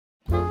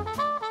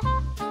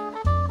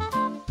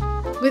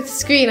With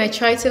screen, I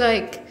try to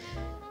like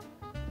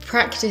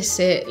practice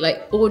it,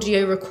 like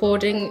audio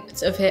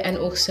recordings of it, and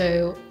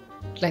also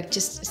like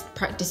just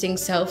practicing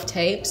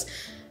self-tapes,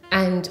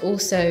 and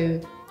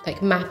also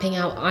like mapping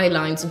out eye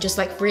lines and just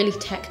like really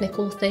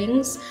technical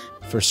things.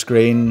 For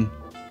screen,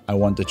 I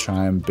want to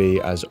try and be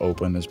as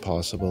open as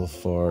possible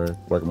for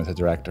working with a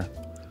director.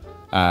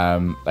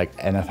 Like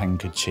anything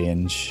could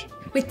change.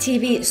 With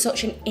TV, it's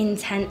such an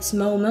intense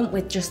moment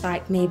with just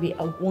like maybe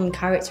one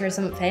character or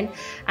something,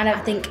 and I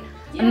think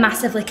I'm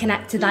massively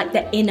connected like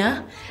the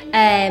inner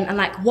and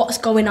like what's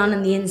going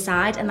on the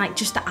inside, and like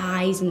just the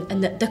eyes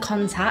and the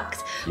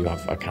contact. You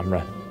have a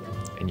camera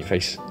in your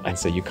face, and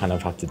so you kind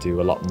of have to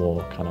do a lot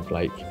more kind of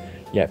like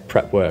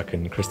prep work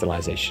and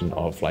crystallization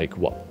of like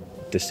what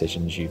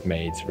decisions you've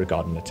made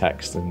regarding the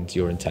text and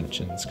your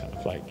intentions, kind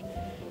of like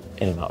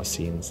in and out of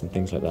scenes and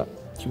things like that.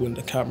 You and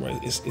the camera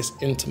is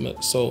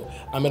intimate, so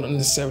I may not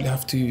necessarily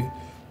have to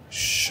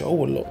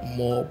show a lot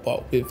more,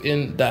 but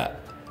within that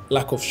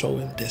lack of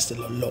showing, there's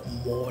still a lot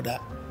more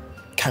that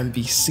can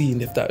be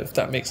seen, if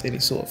that makes any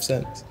sort of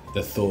sense.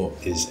 The thought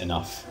is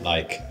enough.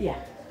 Like,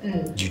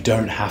 Mm. you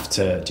don't have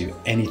to do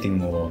anything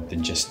more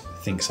than just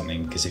think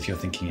something, because if you're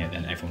thinking it,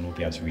 then everyone will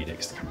be able to read it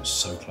because the camera's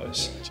so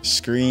close.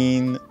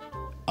 Screen,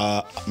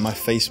 my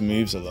face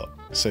moves a lot.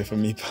 So for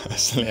me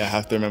personally, I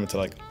have to remember to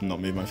like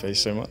not move my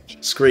face so much.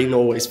 Screen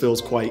always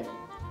feels quite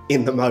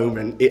in the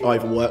moment. It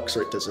either works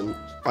or it doesn't.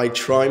 I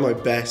try my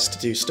best to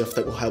do stuff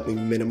that will help me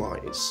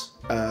minimise.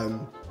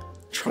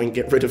 Try and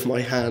get rid of my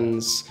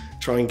hands,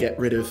 try and get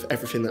rid of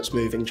everything that's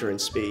moving during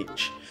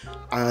speech.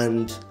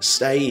 And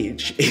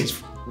stage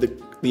is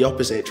the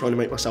opposite, trying to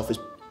make myself as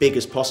big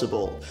as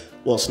possible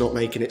whilst not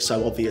making it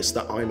so obvious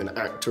that I'm an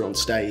actor on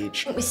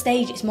stage. With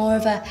stage, it's more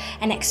of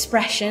an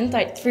expression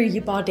like through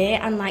your body,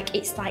 and like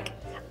it's like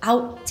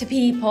out to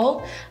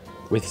people.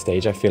 With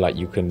stage, I feel like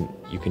you can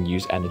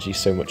use energy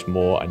so much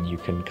more, and you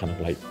can kind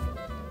of like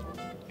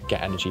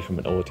get energy from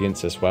an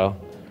audience as well.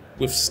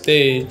 With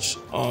stage,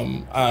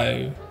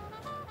 I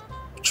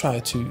try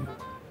to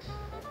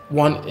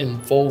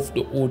involve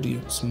the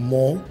audience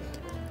more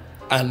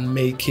and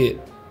make it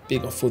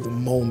bigger for the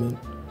moment.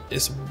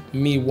 It's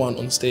me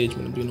on stage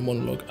when I'm doing a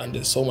monologue, and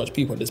there's so much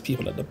people, and there's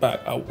people at the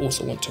back. I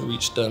also want to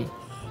reach them.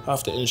 I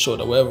have to ensure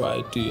that wherever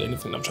I do,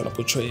 anything I'm trying to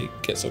portray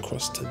gets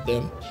across to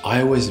them.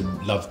 I always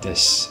loved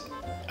this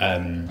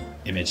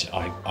image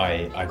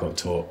I got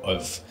taught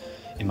of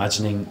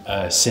imagining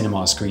a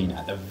cinema screen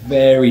at the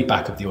very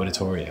back of the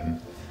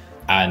auditorium,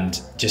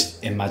 and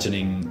just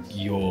imagining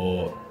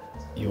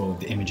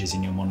the images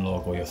in your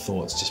monologue or your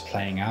thoughts just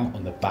playing out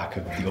on the back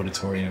of the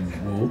auditorium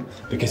wall,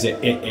 because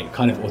it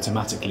kind of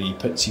automatically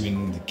puts you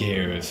in the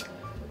gear of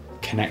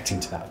connecting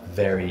to that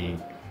very,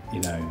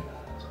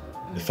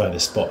 the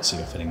furthest spot, so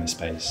you're filling the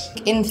space.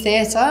 In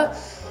theatre,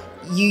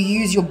 you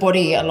use your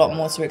body a lot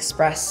more to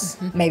express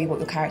maybe what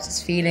your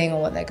character's feeling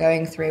or what they're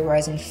going through,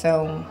 whereas in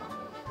film,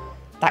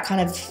 that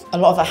kind of, a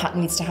lot of that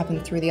needs to happen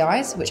through the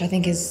eyes, which I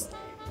think is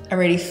a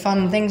really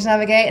fun thing to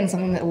navigate, and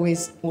something that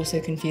always also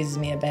confuses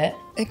me a bit.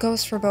 It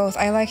goes for both.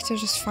 I like to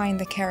just find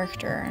the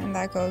character, and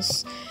that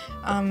goes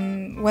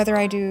whether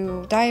I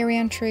do diary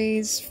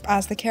entries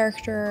as the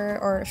character,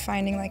 or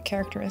finding like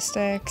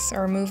characteristics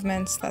or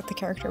movements that the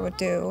character would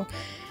do,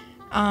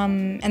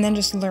 and then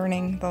just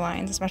learning the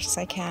lines as much as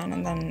I can,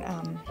 and then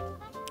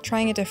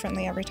trying it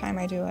differently every time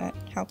I do it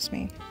helps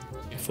me.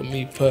 For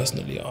me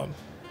personally,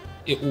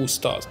 it all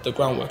starts, the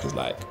groundwork is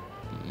like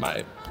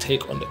my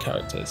take on the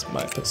characters,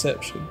 my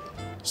perception.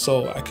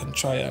 So I can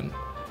try and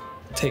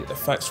take the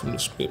facts from the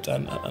script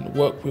and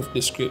work with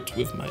the script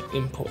with my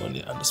input on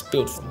it, and just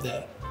build from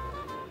there.